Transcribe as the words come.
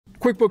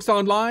QuickBooks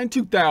Online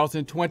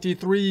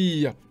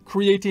 2023,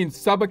 creating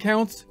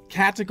sub-accounts,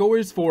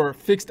 categories for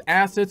fixed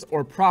assets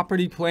or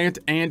property, plant,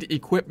 and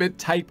equipment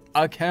type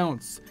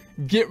accounts.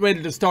 Get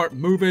ready to start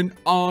moving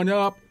on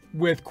up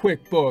with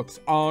QuickBooks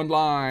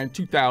Online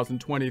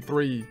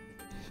 2023.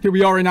 Here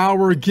we are in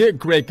our Get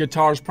Great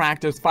Guitars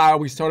practice file.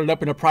 We started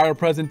up in a prior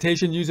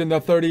presentation using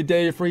the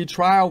 30-day free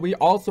trial. We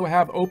also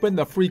have open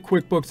the free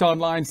QuickBooks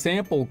Online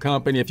sample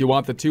company. If you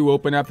want the two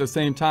open at the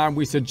same time,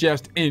 we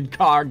suggest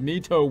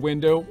incognito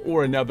window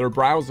or another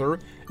browser.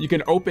 You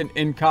can open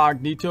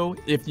incognito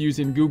if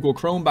using Google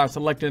Chrome by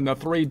selecting the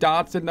three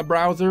dots in the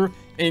browser,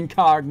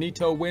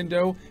 incognito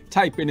window,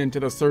 typing into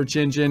the search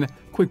engine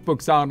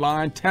QuickBooks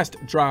Online Test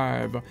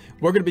Drive.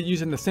 We're going to be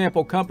using the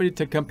sample company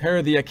to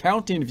compare the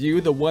accounting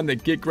view, the one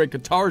that Get Great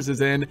Guitars is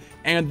in,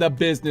 and the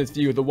business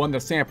view, the one the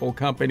sample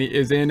company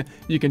is in.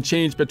 You can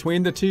change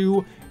between the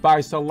two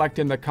by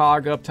selecting the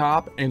cog up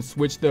top and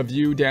switch the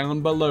view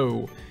down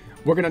below.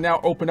 We're going to now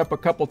open up a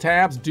couple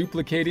tabs,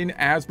 duplicating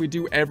as we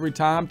do every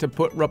time to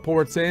put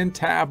reports in.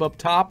 Tab up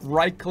top,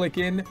 right click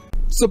in.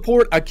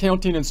 Support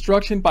accounting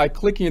instruction by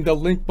clicking the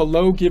link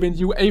below, giving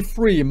you a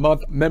free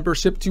month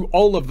membership to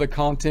all of the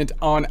content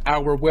on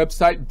our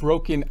website,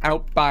 broken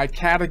out by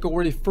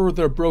category,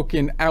 further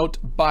broken out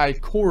by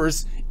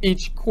course.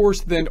 Each course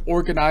then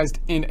organized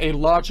in a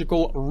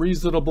logical,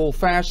 reasonable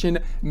fashion,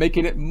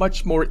 making it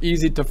much more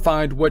easy to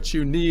find what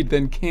you need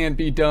than can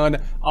be done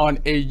on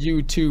a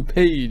YouTube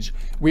page.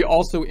 We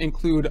also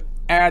include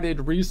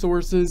added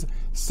resources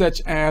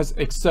such as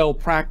Excel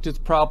practice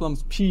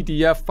problems,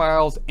 PDF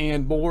files,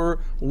 and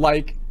more,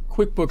 like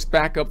QuickBooks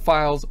backup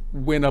files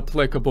when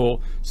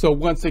applicable. So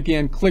once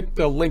again, click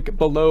the link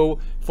below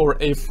for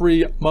a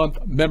free month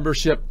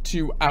membership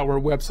to our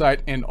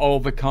website and all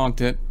the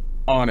content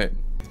on it.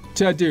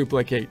 To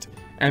duplicate,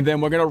 and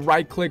then we're going to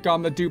right click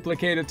on the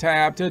duplicated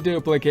tab to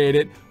duplicate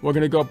it. We're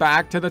going to go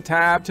back to the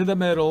tab to the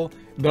middle,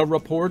 the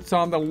reports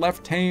on the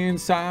left hand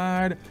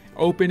side,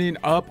 opening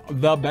up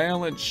the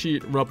balance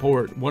sheet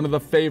report, one of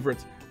the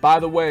favorites. By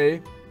the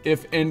way,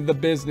 if in the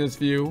business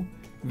view,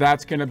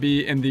 that's going to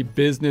be in the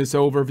business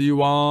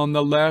overview on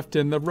the left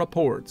in the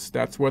reports.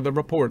 That's where the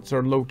reports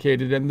are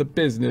located, in the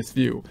business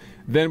view.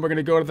 Then we're going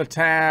to go to the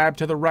tab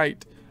to the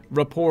right,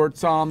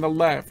 reports on the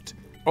left.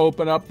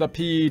 Open up the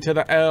P to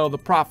the L, the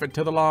profit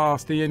to the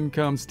loss, the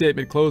income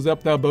statement. Close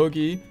up the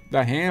boogie,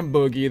 the ham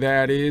boogie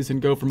that is,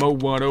 and go from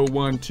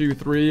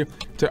 010123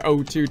 to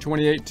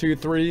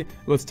 022823.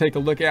 Let's take a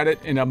look at it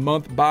in a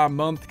month by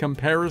month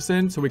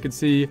comparison so we can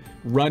see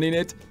running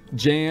it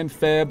Jan,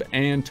 Feb,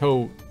 and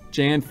tote.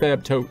 Jan,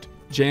 Feb, tote.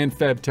 Jan,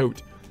 Feb,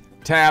 tote.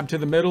 Tab to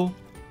the middle,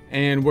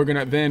 and we're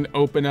gonna then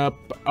open up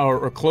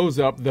or close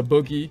up the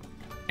boogie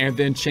and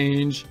then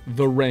change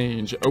the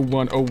range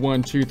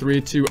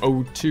 010123 to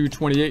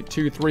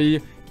 022823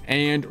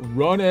 and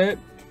run it.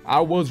 I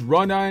was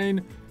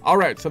running. All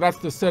right, so that's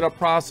the setup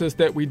process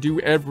that we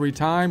do every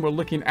time. We're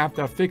looking at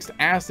the fixed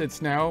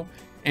assets now,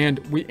 and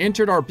we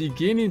entered our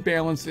beginning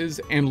balances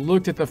and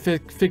looked at the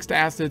fixed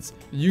assets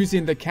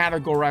using the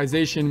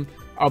categorization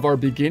of our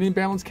beginning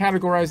balance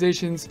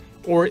categorizations.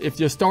 Or if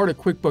you start a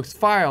QuickBooks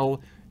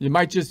file, you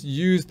might just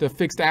use the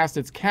fixed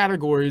assets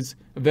categories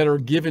that are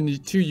given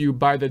to you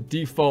by the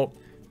default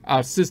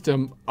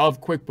system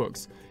of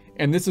QuickBooks.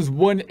 And this is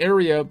one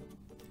area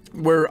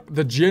where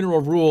the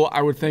general rule,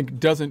 I would think,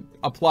 doesn't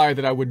apply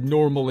that I would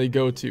normally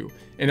go to.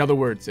 In other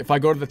words, if I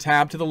go to the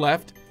tab to the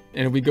left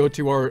and we go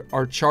to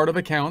our chart of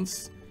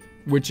accounts,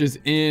 which is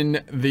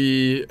in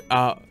the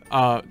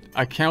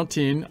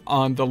accounting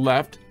on the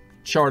left,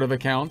 chart of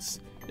accounts.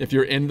 If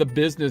you're in the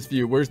business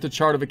view, where's the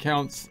chart of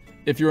accounts?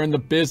 If you're in the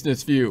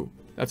business view,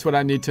 that's what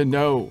I need to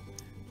know.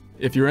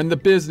 If you're in the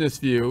business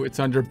view, it's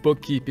under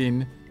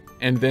bookkeeping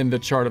and then the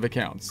chart of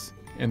accounts.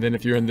 And then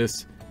if you're in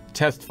this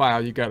test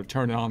file, you got to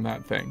turn on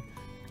that thing.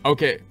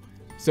 Okay,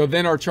 so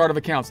then our chart of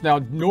accounts. Now,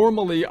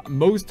 normally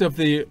most of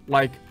the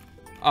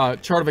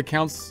chart of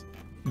accounts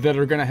that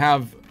are going to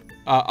have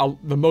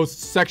the most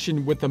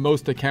section with the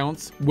most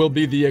accounts will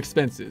be the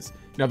expenses.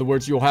 In other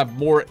words, you'll have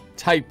more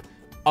type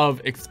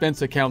of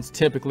expense accounts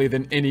typically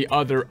than any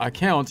other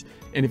account.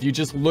 And if you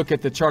just look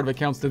at the chart of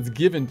accounts that's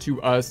given to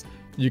us,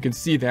 you can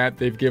see that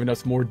they've given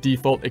us more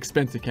default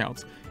expense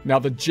accounts. Now,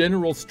 the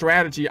general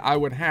strategy I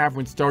would have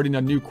when starting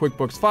a new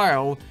QuickBooks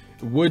file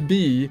would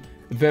be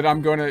that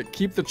I'm going to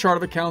keep the chart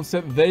of accounts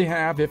that they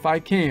have if I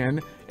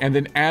can. And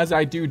then as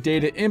I do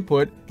data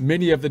input,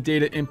 many of the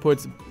data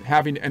inputs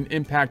having an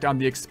impact on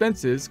the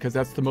expenses, because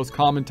that's the most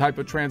common type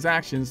of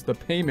transactions, the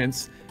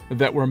payments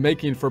that we're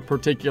making for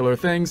particular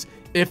things.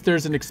 If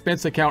there's an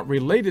expense account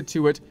related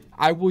to it,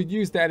 I will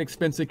use that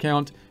expense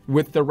account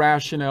with the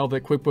rationale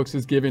that QuickBooks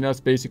is giving us,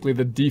 basically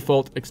the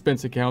default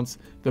expense accounts,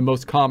 the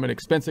most common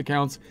expense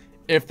accounts.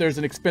 If there's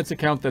an expense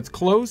account that's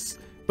close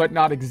but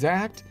not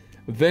exact,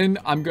 then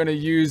I'm going to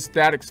use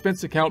that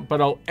expense account,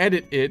 but I'll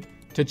edit it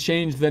to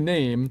change the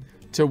name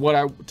to what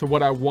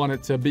I want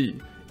it to be.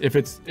 If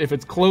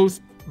it's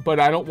close but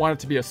I don't want it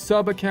to be a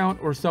sub account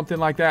or something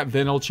like that,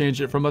 then I'll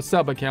change it from a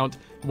sub account.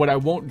 What I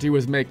won't do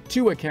is make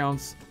two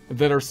accounts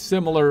that are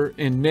similar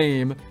in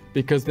name,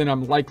 because then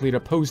I'm likely to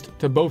post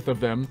to both of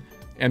them,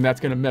 and that's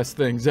going to mess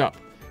things up.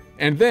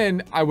 And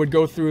then I would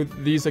go through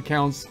these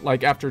accounts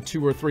like after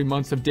 2 or 3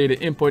 months of data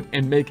input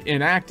and make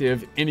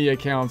inactive any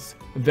accounts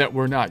that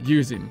we're not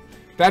using.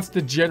 That's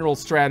the general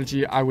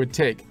strategy I would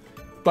take.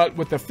 But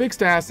with the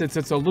fixed assets,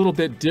 it's a little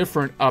bit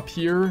different up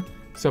here.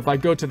 So if I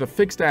go to the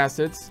fixed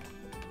assets,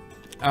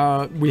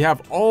 we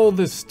have all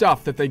this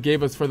stuff that they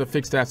gave us for the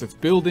fixed assets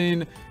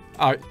building.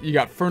 You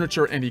got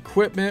furniture and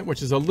equipment,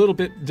 which is a little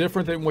bit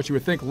different than what you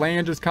would think.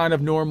 Land is kind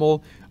of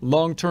normal,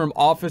 long-term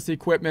office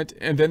equipment,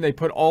 and then they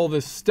put all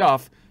this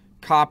stuff,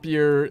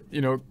 copier,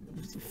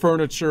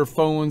 furniture,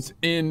 phones,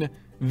 in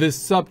this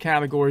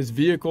subcategories.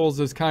 Vehicles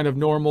is kind of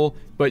normal,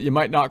 but you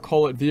might not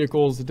call it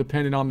vehicles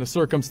depending on the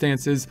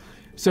circumstances.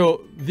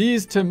 So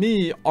these to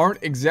me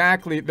aren't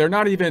exactly, they're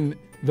not even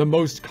the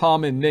most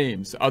common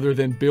names other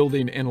than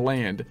building and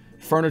land.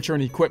 Furniture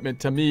and equipment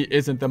to me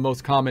isn't the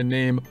most common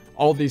name.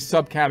 All these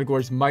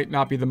subcategories might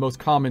not be the most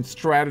common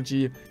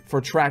strategy for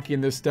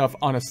tracking this stuff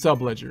on a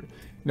subledger.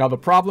 Now the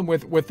problem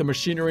with the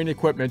machinery and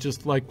equipment,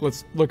 just like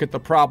let's look at the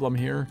problem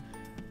here,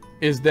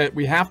 is that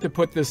we have to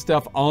put this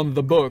stuff on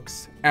the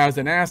books as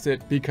an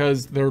asset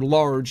because they're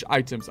large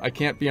items. I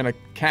can't be on a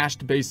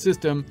cash-based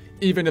system,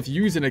 even if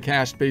using a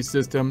cash-based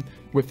system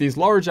with these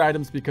large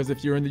items, because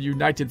if you're in the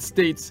United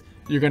States,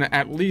 you're gonna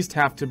at least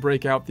have to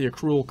break out the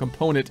accrual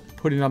component,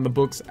 put it on the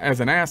books as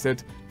an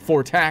asset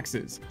for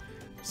taxes.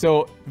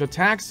 So the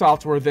tax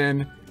software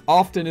then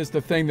often is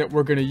the thing that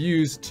we're gonna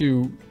use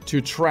to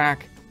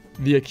track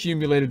the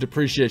accumulated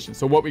depreciation.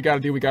 So what we gotta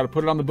do, we gotta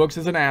put it on the books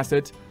as an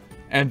asset,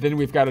 and then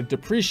we've got to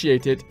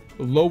depreciate it,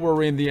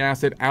 lowering the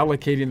asset,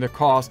 allocating the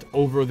cost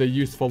over the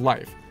useful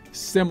life.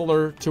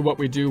 Similar to what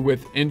we do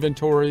with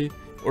inventory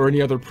or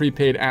any other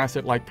prepaid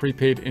asset like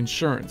prepaid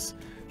insurance.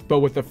 But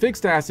with the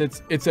fixed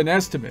assets, it's an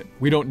estimate.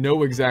 We don't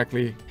know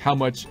exactly how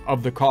much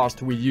of the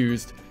cost we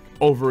used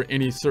over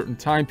any certain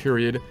time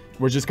period.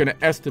 We're just going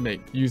to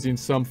estimate using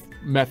some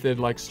method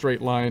like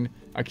straight line,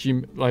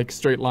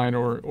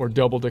 or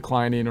double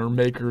declining or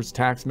maker's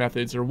tax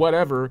methods or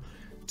whatever,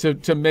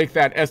 to make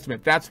that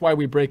estimate. That's why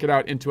we break it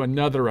out into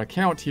another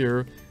account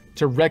here,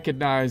 to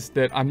recognize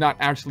that I'm not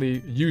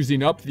actually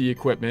using up the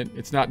equipment.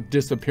 It's not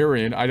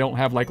disappearing. I don't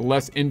have like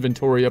less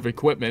inventory of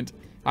equipment.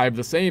 I have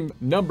the same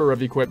number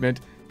of equipment,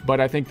 but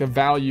I think the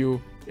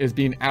value is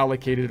being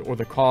allocated, or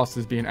the cost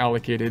is being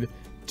allocated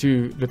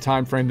to the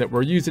time frame that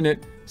we're using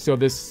it. So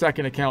this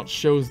second account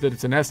shows that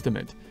it's an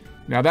estimate.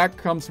 Now that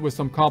comes with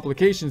some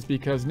complications,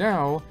 because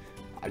now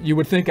you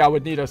would think I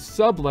would need a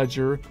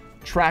subledger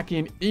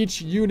tracking each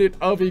unit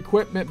of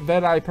equipment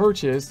that I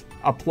purchase,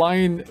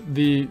 applying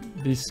the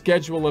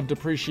schedule of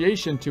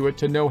depreciation to it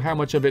to know how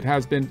much of it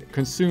has been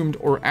consumed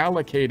or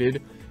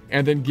allocated,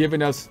 and then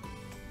giving us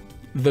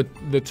the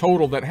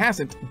total that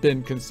hasn't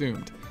been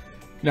consumed.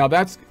 Now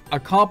that's a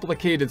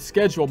complicated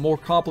schedule, more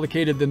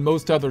complicated than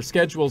most other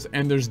schedules,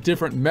 and there's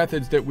different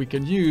methods that we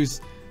can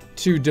use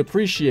to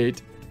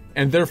depreciate,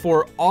 and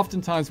therefore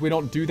oftentimes we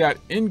don't do that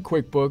in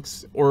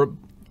QuickBooks or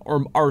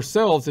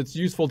ourselves. It's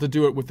useful to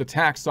do it with the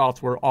tax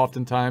software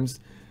oftentimes,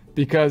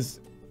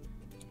 because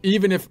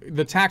even if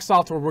the tax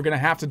software, we're going to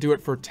have to do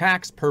it for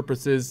tax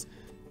purposes,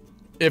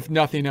 if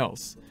nothing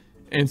else.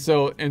 And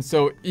so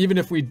even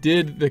if we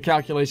did the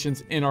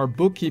calculations in our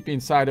bookkeeping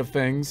side of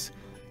things,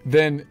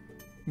 then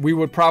we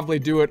would probably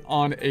do it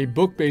on a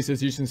book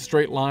basis using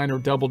straight line or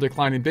double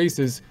declining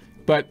basis,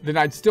 but then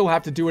I'd still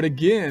have to do it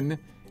again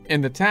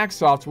in the tax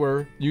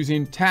software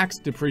using tax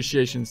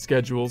depreciation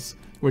schedules,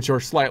 which are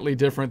slightly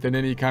different than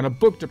any kind of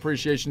book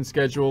depreciation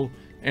schedule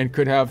and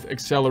could have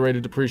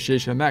accelerated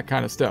depreciation and that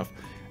kind of stuff.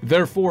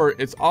 Therefore,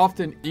 it's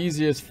often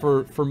easiest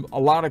for a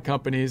lot of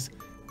companies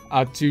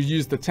to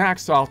use the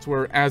tax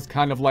software as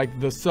kind of like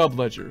the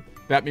subledger.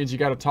 That means you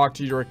got to talk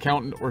to your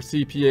accountant or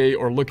CPA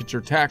or look at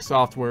your tax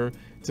software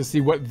to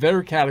see what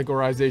their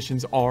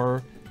categorizations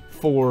are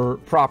for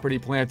property,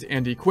 plant,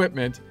 and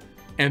equipment.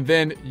 And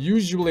then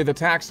usually the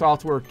tax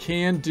software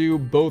can do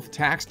both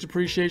tax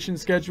depreciation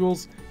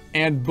schedules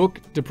and book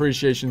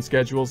depreciation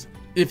schedules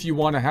if you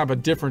want to have a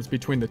difference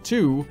between the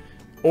two,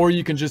 or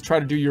you can just try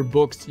to do your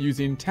books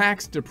using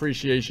tax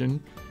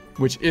depreciation,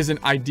 which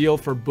isn't ideal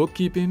for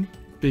bookkeeping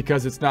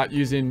because it's not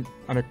using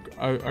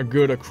a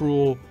good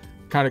accrual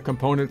kind of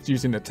components,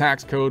 using the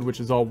tax code, which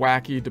is all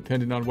wacky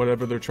depending on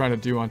whatever they're trying to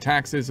do on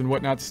taxes and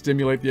whatnot, to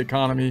stimulate the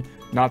economy,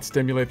 not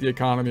stimulate the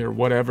economy, or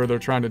whatever they're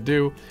trying to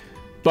do.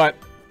 But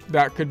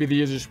that could be the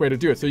easiest way to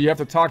do it. So you have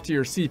to talk to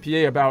your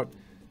CPA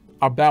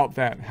about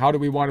that. How do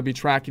we want to be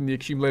tracking the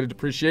accumulated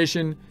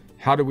depreciation?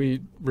 How do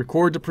we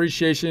record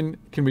depreciation?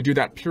 Can we do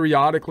that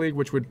periodically,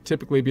 which would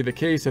typically be the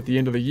case at the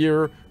end of the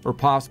year, or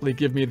possibly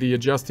give me the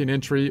adjusting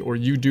entry, or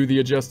you do the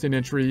adjusting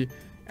entry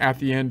at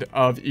the end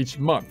of each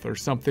month or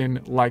something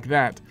like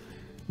that.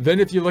 Then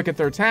if you look at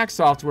their tax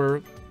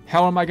software,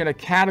 how am I going to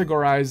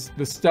categorize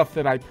the stuff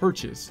that I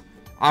purchase?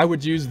 I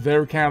would use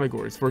their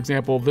categories. For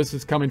example, this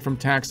is coming from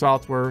tax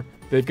software.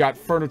 They've got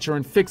furniture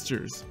and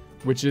fixtures,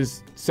 which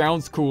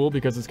sounds cool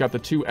because it's got the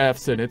 2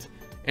 F's in it.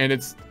 And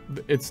it's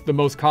the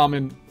most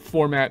common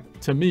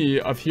format to me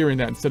of hearing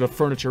that instead of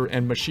furniture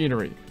and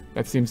machinery.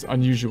 That seems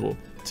unusual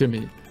to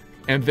me.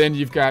 And then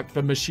you've got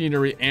the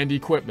machinery and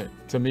equipment.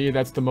 To me,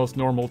 that's the most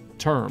normal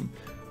term.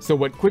 So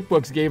what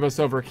QuickBooks gave us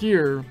over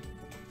here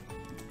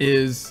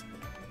is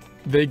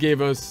they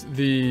gave us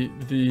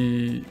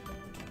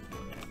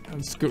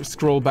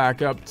scroll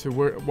back up to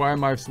why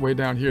am I way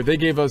down here? They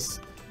gave us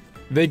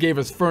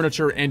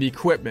furniture and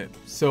equipment.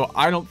 So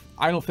I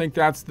don't think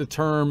that's the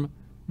term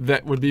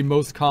that would be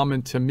most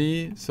common to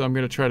me. So I'm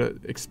going to try to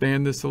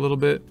expand this a little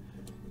bit,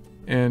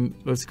 and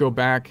let's go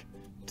back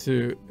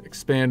to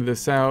expand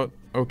this out.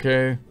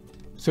 Okay.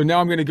 So now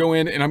I'm going to go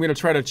in and I'm going to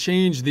try to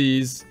change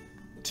these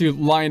to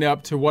line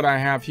up to what I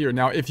have here.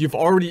 Now, if you've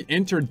already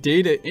entered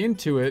data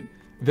into it,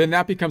 then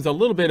that becomes a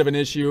little bit of an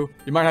issue.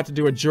 You might have to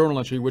do a journal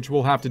entry, which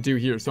we'll have to do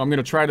here. So I'm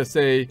going to try to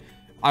say,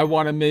 I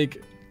want to make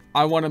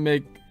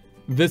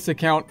this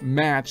account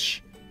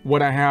match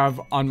what I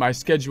have on my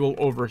schedule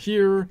over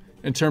here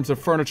in terms of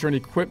furniture and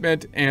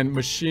equipment and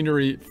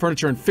machinery,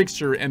 furniture and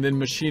fixture, and then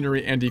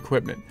machinery and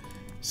equipment.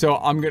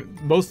 So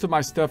most of my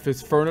stuff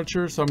is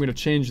furniture. So I'm going to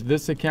change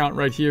this account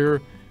right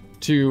here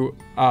to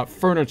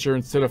furniture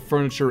instead of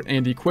furniture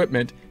and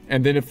equipment.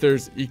 And then if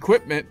there's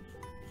equipment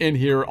in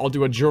here, I'll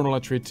do a journal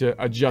entry to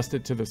adjust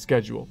it to the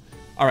schedule.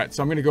 All right,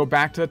 so I'm going to go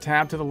back to the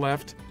tab to the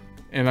left,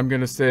 and I'm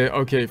going to say,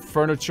 okay,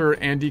 furniture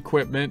and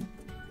equipment.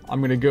 I'm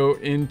going to go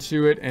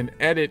into it and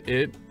edit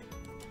it,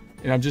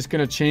 and I'm just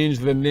going to change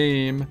the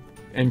name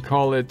and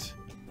call it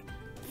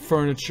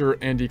furniture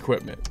and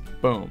equipment.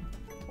 Boom.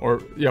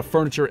 Or yeah,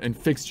 furniture and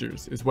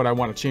fixtures is what I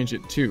want to change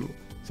it to.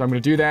 So I'm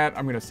going to do that.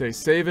 I'm going to say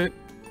save it.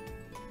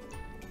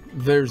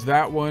 There's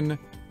that one.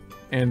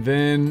 And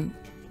then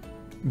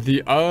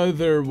the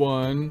other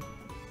one,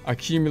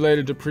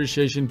 accumulated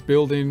depreciation,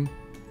 building.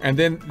 And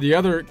then the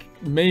other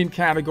main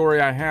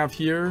category I have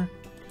here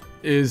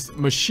is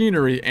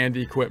machinery and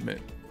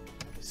equipment.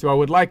 So I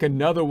would like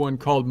another one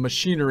called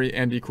machinery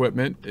and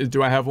equipment.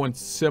 Do I have one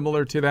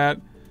similar to that?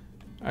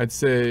 I'd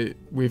say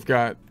we've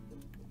got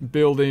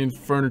building,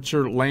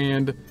 furniture,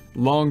 land,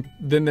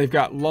 then they've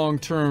got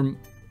long-term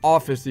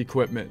office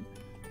equipment.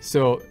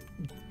 So,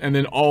 and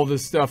then all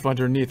this stuff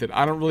underneath it.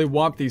 I don't really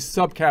want these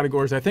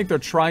subcategories. I think they're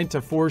trying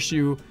to force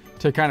you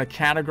to kind of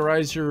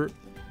categorize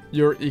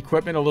your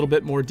equipment a little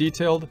bit more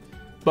detailed,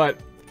 but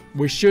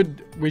we should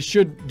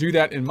do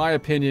that, in my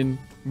opinion,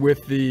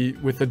 with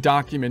the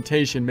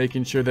documentation,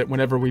 making sure that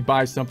whenever we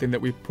buy something that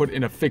we put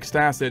in a fixed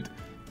asset,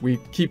 we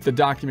keep the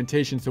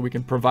documentation so we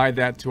can provide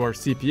that to our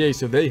CPA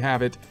so they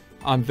have it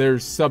on their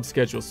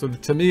subschedule. So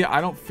to me,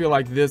 I don't feel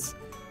like this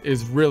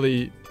is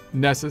really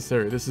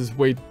necessary. This is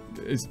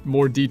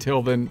more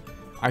detail than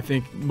I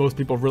think most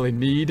people really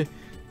need.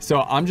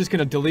 So I'm just going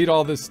to delete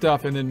all this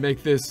stuff and then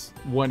make this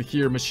one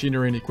here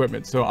machinery and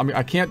equipment. So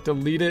I can't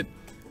delete it.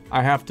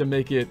 I have to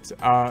make it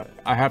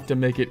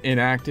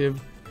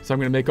inactive. So I'm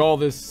going to make all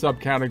this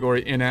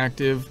subcategory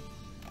inactive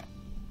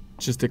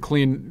just to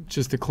clean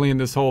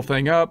this whole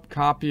thing up.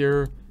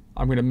 Copier.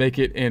 I'm going to make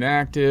it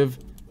inactive.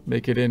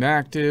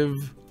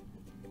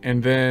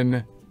 And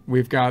then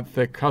we've got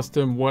the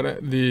custom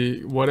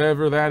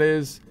whatever that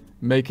is,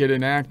 make it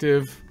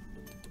inactive.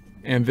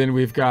 And then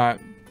we've got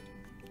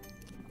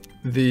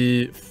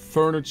the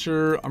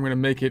furniture. I'm going to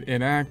make it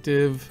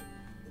inactive.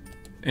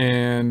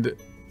 And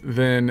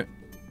then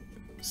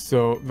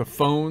so the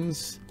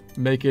phones,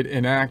 make it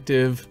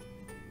inactive.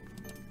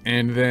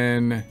 And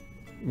then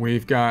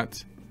we've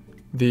got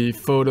the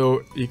photo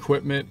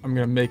equipment. I'm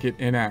going to make it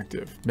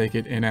inactive.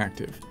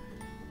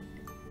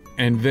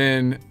 And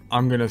then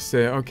I'm going to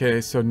say,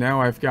 okay, so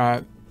now I've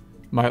got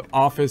my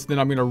office. Then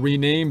I'm going to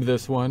rename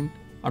this one.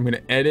 I'm going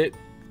to edit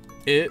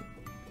it,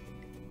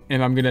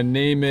 and I'm going to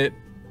name it.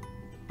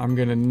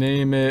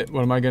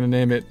 What am I going to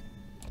name it?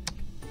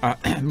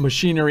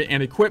 Machinery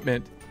and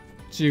equipment,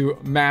 to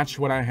match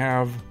what I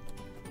have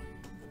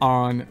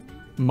on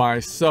my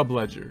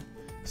subledger.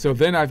 So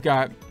then I've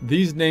got,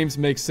 these names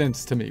make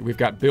sense to me. We've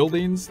got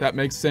buildings, that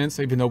makes sense,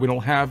 even though we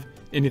don't have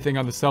anything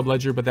on the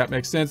subledger, but that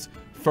makes sense.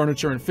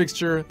 Furniture and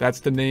fixture, that's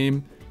the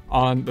name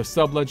on the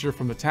subledger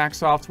from the tax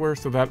software.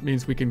 So that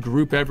means we can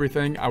group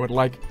everything. I would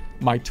like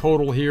my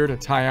total here to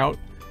tie out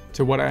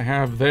to what I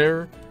have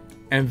there.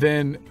 And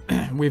then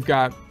we've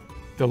got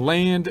the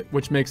land,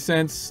 which makes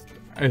sense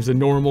as a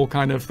normal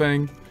kind of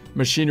thing.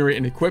 Machinery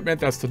and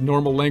equipment, that's the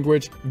normal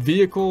language.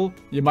 Vehicle,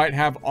 you might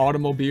have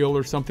automobile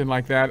or something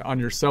like that on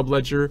your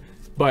subledger,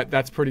 but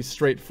that's pretty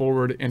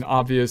straightforward and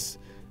obvious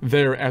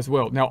there as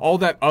well. Now, all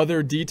that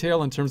other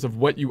detail in terms of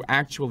what you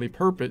actually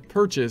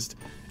purchased,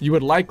 you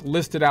would like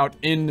listed out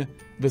in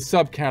the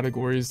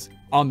subcategories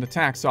on the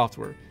tax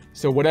software.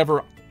 So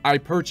whatever I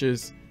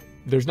purchase,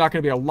 there's not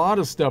going to be a lot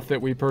of stuff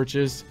that we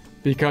purchase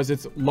because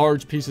it's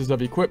large pieces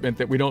of equipment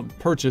that we don't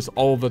purchase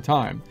all the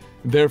time.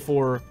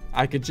 Therefore,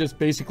 I could just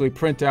basically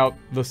print out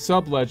the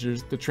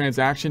subledgers, the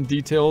transaction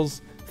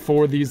details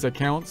for these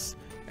accounts,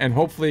 and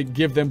hopefully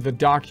give them the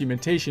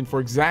documentation for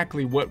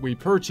exactly what we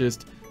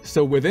purchased.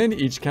 So within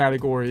each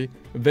category,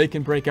 they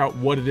can break out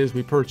what it is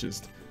we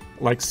purchased.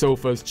 like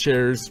sofas,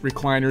 chairs,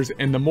 recliners,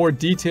 and the more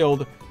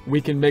detailed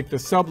we can make the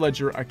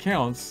subledger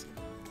accounts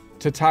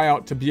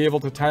to be able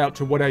to tie out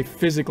to what I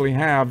physically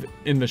have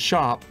in the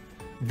shop,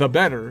 the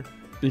better.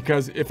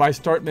 Because if I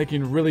start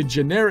making really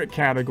generic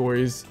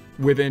categories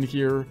within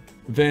here,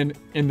 then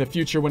in the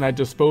future when I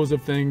dispose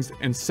of things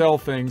and sell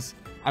things,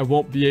 I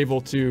won't be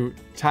able to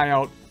tie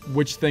out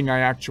which thing I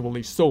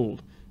actually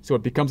sold. So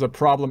it becomes a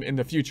problem in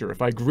the future.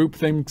 If I group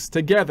things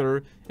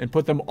together and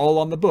put them all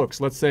on the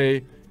books, let's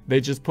say they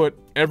just put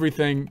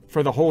everything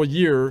for the whole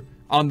year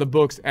on the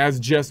books as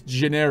just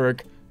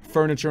generic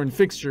furniture and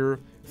fixture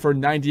for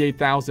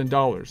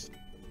 $98,000.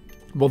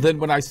 Well, then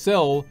when I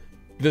sell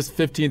this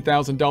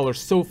 $15,000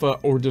 sofa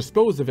or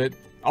dispose of it,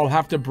 I'll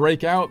have to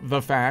break out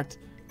the fact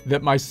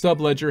that my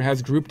subledger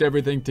has grouped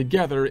everything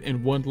together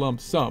in one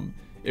lump sum.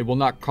 It will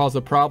not cause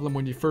a problem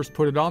when you first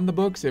put it on the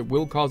books. It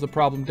will cause a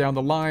problem down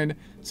the line.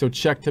 So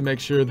check to make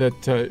sure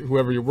that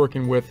whoever you're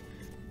working with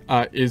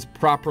is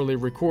properly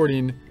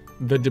recording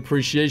the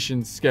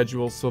depreciation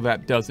schedule so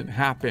that doesn't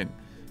happen.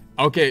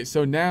 Okay,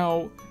 so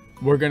now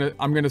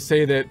I'm gonna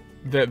say that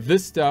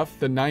this stuff,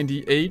 the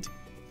 98,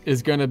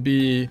 is gonna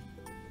be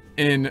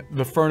in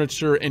the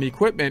furniture and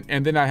equipment,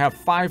 and then I have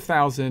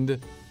 5,000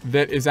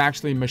 that is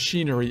actually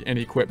machinery and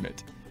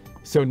equipment.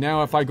 So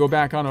now if I go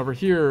back on over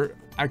here,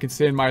 I could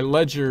say in my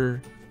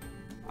ledger,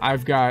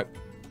 I've got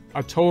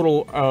a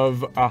total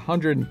of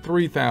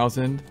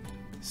 103,000.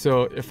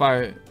 So if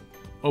I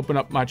open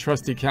up my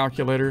trusty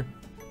calculator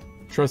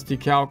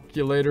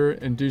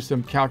and do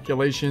some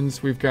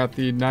calculations, we've got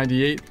the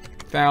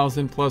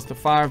 98,000 plus the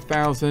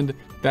 5,000,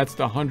 that's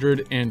the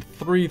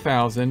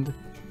 103,000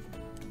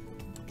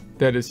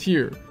 that is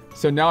here.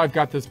 So now I've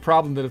got this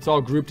problem that it's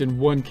all grouped in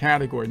one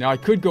category. Now I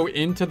could go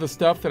into the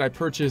stuff that I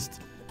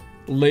purchased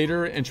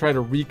later and try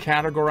to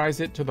recategorize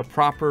it to the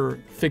proper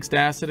fixed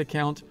asset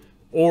account,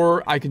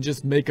 or I can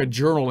just make a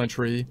journal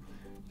entry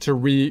to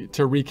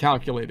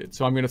recalculate it.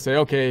 So I'm going to say,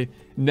 okay,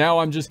 now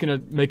I'm just going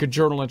to make a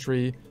journal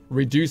entry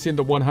reducing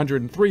the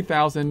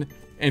 103,000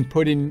 and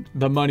putting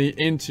the money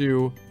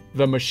into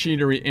the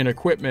machinery and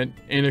equipment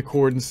in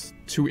accordance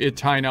to it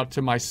tying out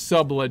to my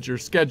subledger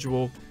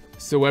schedule,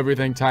 so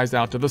everything ties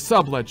out to the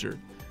subledger.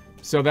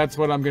 So that's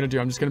what I'm going to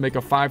do. I'm just going to make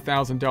a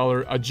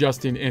 $5,000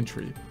 adjusting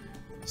entry.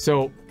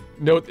 So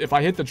note, if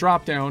I hit the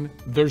drop down,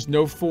 there's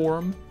no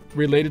form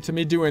related to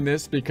me doing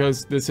this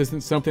because this isn't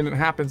something that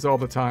happens all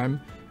the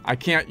time. I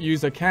can't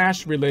use a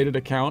cash related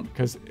account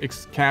because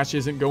cash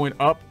isn't going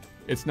up,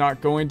 it's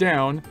not going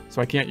down.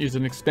 So I can't use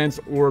an expense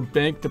or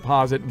bank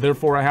deposit.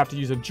 Therefore, I have to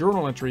use a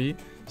journal entry.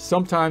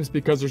 Sometimes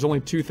because there's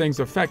only two things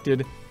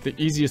affected, the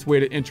easiest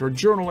way to enter a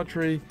journal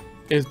entry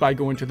is by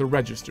going to the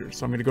register.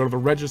 So I'm going to go to the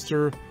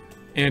register,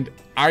 and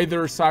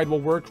either side will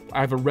work. I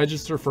have a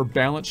register for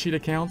balance sheet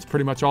accounts.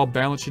 Pretty much all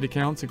balance sheet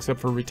accounts except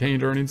for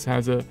retained earnings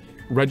has a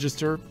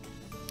register.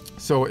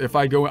 So if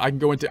I can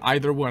go into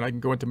either one. I can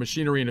go into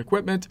machinery and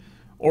equipment,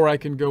 or I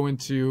can go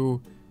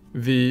into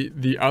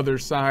the other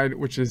side,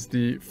 which is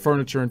the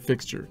furniture and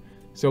fixture.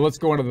 So let's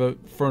go into the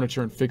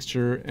furniture and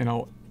fixture, and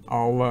I'll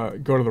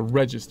go to the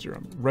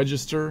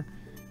register,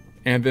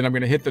 and then I'm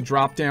going to hit the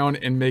drop down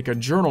and make a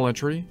journal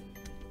entry.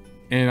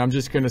 And I'm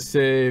just going to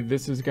say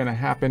this is going to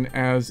happen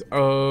as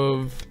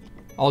of,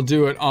 I'll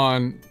do it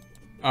on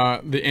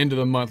the end of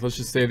the month. Let's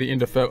just say the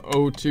end of Feb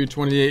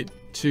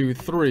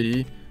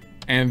 02/28/23.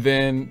 And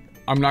then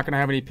I'm not going to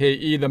have any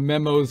payee. The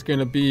memo is going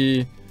to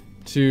be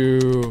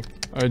to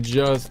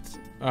adjust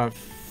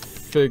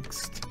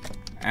fixed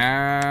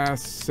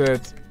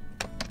asset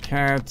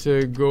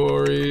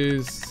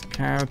categories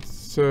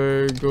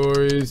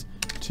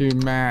to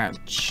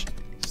match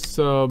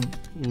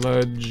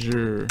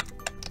subledger.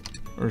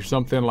 Or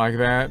something like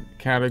that.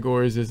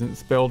 Categories isn't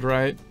spelled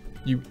right,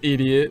 you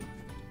idiot.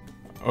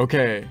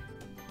 Okay,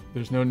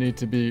 there's no need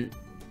to be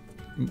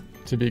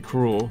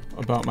cruel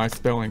about my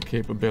spelling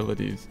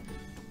capabilities.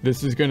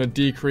 This is going to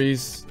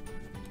decrease,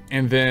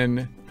 and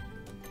then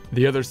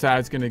the other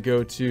side is going to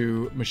go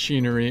to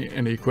machinery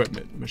and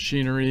equipment.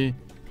 Machinery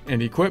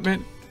and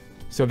equipment.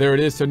 So there it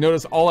is. So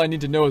notice all I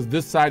need to know is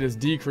this side is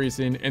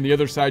decreasing, and the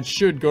other side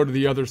should go to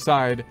the other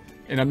side.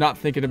 And I'm not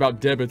thinking about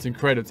debits and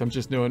credits. I'm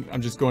just going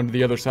to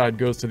the other side,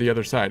 goes to the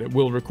other side. It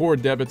will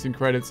record debits and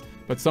credits,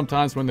 but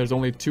sometimes when there's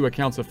only two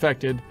accounts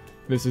affected,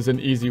 this is an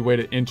easy way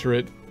to enter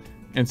it.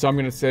 And so I'm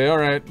going to say, all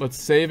right, let's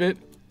save it.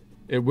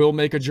 It will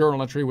make a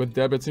journal entry with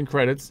debits and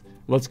credits.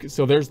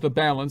 So there's the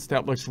balance.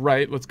 That looks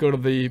right. Let's go to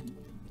the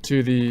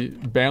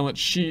balance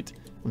sheet,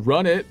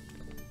 run it.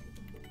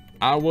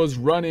 I was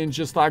running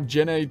just like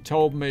Jenny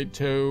told me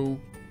to.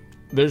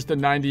 There's the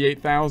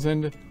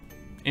 98,000,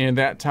 and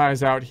that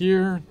ties out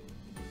here.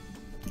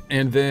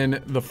 And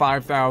then the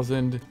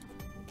 5,000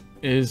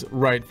 is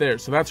right there.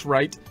 So that's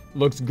right.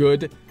 Looks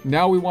good.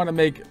 Now we want to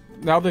make,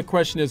 now the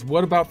question is,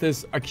 what about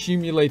this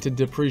accumulated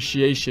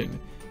depreciation?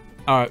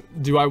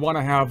 Do I want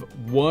to have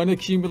one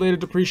accumulated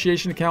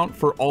depreciation account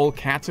for all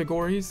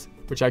categories,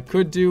 which I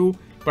could do,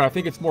 but I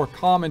think it's more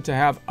common to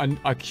have an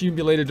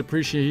accumulated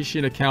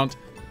depreciation account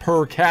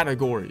per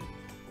category.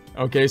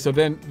 Okay, so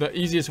then the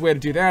easiest way to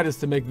do that is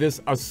to make this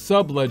a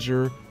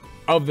subledger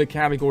of the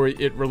category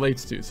it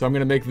relates to. So I'm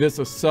going to make this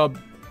a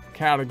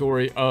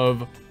subcategory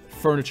of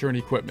furniture and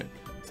equipment.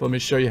 So let me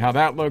show you how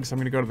that looks. I'm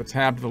going to go to the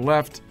tab to the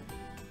left,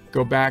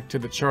 go back to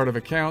the chart of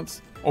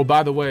accounts. Oh,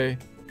 by the way,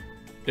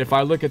 if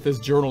I look at this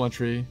journal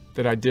entry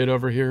that I did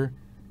over here,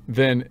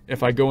 then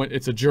if I go in,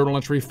 it's a journal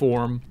entry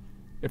form.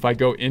 If I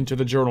go into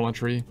the journal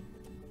entry,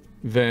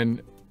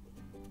 then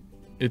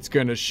it's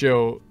going to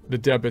show the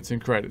debits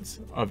and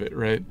credits of it,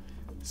 right?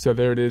 So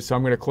there it is. So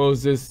I'm going to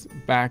close this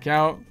back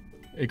out.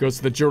 It goes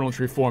to the journal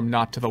entry form,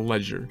 not to the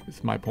ledger,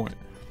 is my point,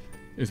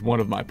 is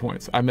one of my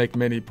points. I make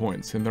many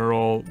points, and they're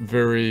all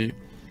very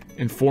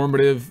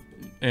informative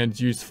and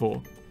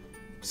useful.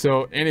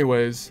 So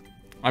anyways,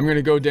 I'm going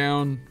to go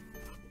down.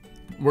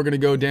 We're going to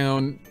go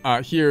down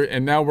here,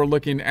 and now we're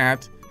looking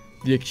at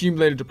the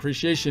accumulated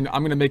depreciation.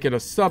 I'm going to make it a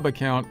sub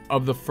account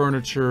of the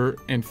furniture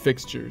and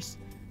fixtures.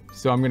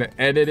 So I'm going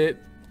to edit it.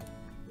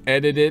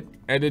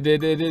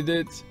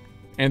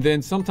 And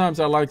then sometimes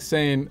I like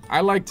saying,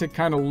 I like to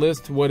kind of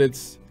list what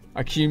it's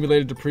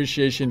accumulated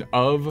depreciation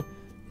of.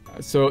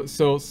 So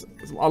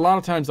a lot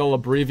of times I'll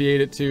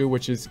abbreviate it too,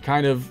 which is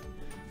kind of,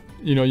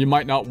 you know, you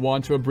might not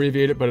want to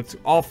abbreviate it, but it's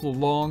awful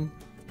long.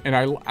 And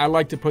I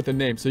like to put the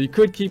name. So you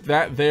could keep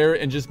that there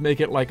and just make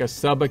it like a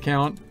sub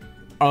account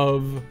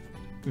of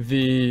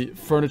the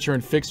furniture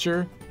and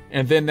fixture.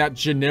 And then that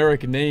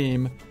generic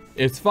name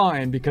is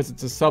fine because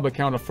it's a sub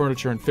account of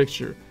furniture and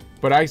fixture.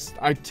 But I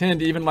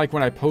tend, even like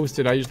when I post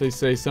it, I usually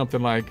say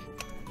something like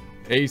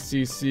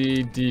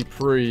ACC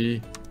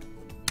Depre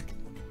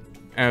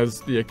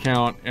as the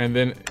account, and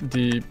then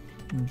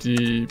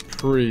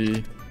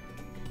Depre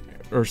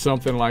or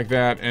something like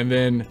that, and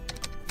then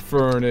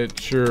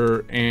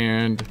furniture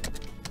and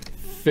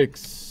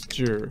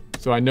fixture.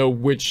 So I know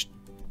which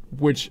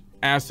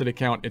asset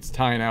account it's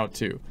tying out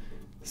to.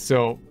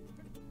 So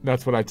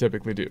that's what I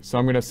typically do. So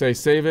I'm going to say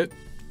save it.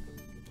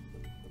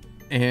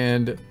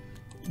 And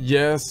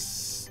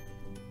yes.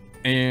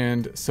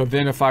 And so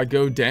then if I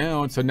go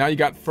down, so now you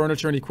got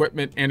furniture and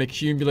equipment and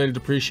accumulated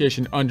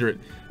depreciation under it.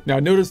 Now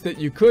notice that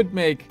you could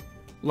make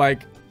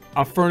like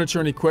a furniture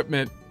and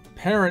equipment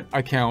parent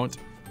account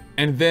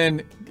and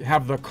then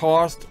have the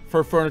cost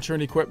for furniture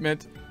and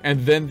equipment and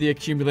then the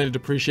accumulated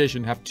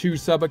depreciation, have two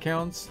sub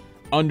accounts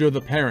under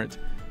the parent.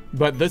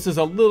 But this is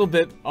a little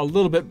bit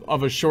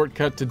of a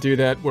shortcut to do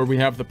that, where we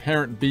have the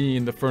parent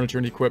being the furniture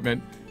and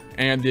equipment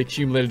and the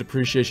accumulated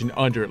depreciation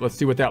under it. Let's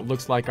see what that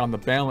looks like on the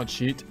balance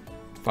sheet.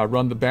 If I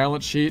run the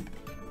balance sheet,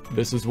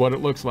 this is what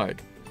it looks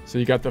like. So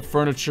you got the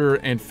furniture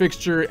and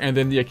fixture and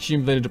then the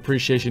accumulated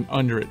depreciation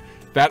under it.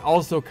 That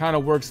also kind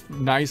of works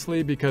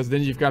nicely because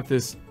then you've got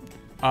this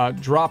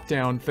drop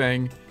down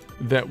thing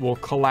that will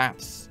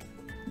collapse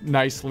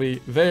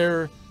nicely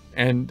there,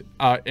 and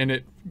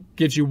it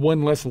gives you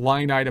one less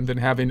line item than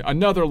having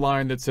another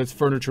line that says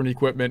furniture and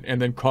equipment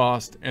and then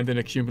cost and then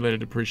accumulated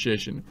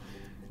depreciation.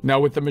 Now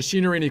with the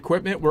machinery and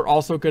equipment, we're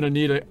also going to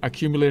need an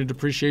accumulated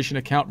depreciation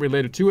account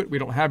related to it. We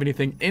don't have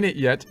anything in it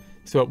yet,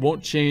 so it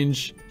won't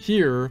change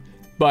here.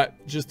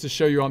 But just to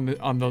show you on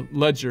the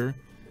ledger,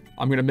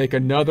 I'm going to make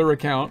another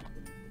account.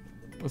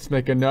 Let's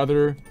make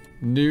another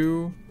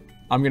new.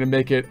 I'm going to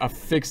make it a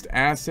fixed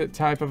asset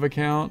type of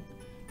account,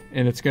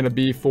 and it's going to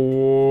be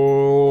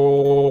for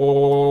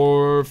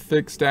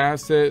fixed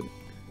asset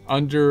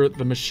under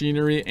the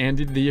machinery and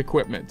the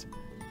equipment.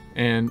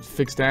 And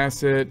fixed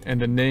asset,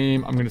 and the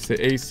name, I'm going to say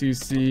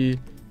ACC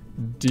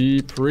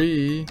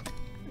Depre.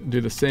 Do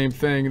the same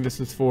thing.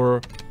 This is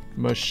for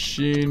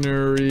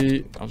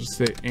machinery. I'll just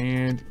say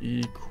and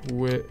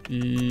equipment.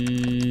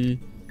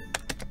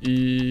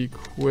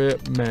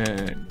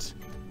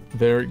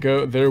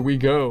 There we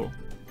go.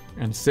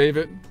 And save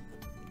it.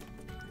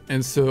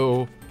 And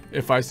so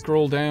if I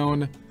scroll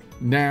down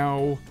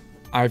now,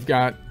 I've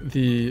got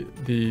this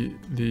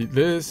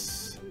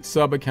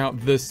sub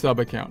account, this sub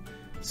account.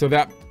 So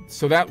that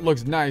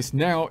looks nice.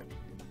 Now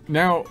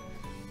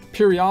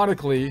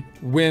periodically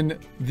when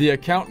the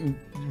accountant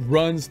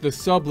runs the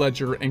sub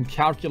ledger and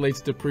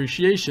calculates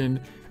depreciation,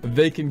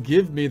 they can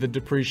give me the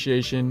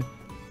depreciation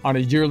on a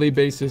yearly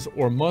basis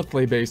or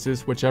monthly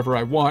basis, whichever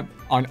I want,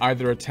 on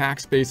either a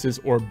tax basis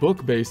or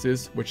book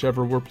basis,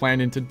 whichever we're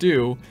planning to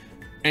do.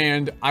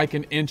 And I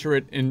can enter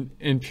it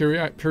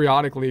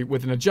periodically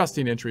with an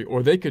adjusting entry,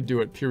 or they could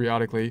do it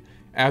periodically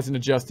as an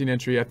adjusting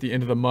entry at the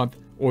end of the month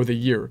or the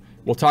year.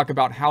 We'll talk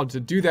about how to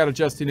do that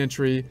adjusting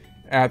entry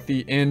at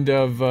the end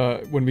of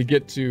when we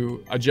get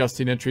to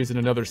adjusting entries in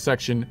another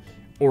section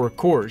or a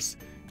course.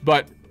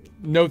 But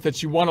note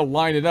that you want to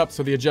line it up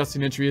so the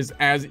adjusting entry is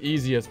as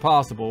easy as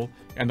possible.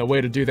 And the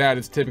way to do that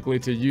is typically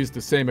to use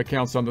the same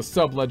accounts on the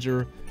sub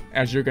ledger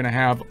as you're going to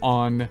have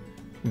on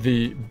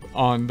the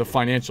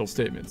financial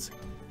statements.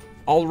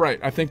 All right,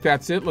 I think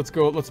that's it.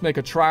 Let's make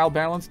a trial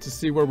balance to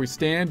see where we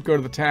stand. Go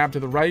to the tab to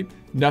the right.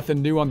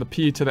 Nothing new on the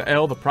P to the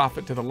L, the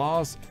profit to the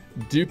loss.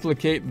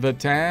 Duplicate the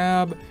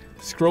tab.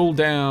 Scroll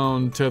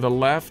down to the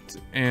left,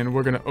 and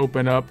we're going to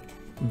open up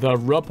the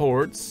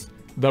reports,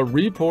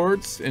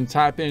 and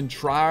type in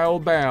trial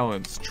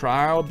balance.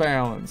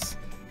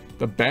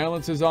 The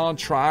balance is on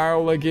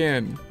trial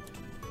again.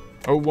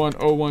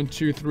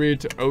 010123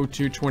 to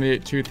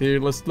 022823.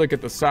 Let's look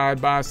at the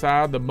side by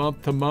side, the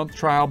month to month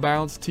trial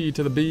balance, T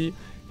to the B.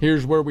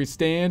 Here's where we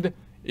stand.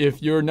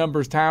 If your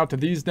numbers tie out to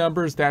these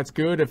numbers, that's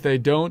good. If they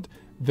don't,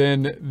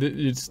 then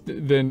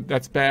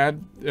that's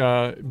bad.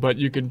 But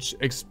you can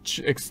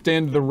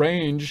extend the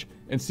range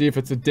and see if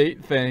it's a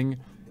date thing.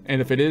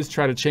 And if it is,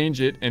 try to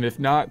change it. And if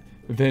not,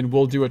 then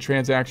we'll do a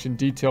transaction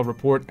detail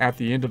report at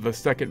the end of the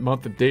second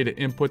month of data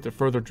input to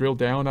further drill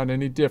down on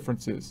any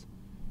differences.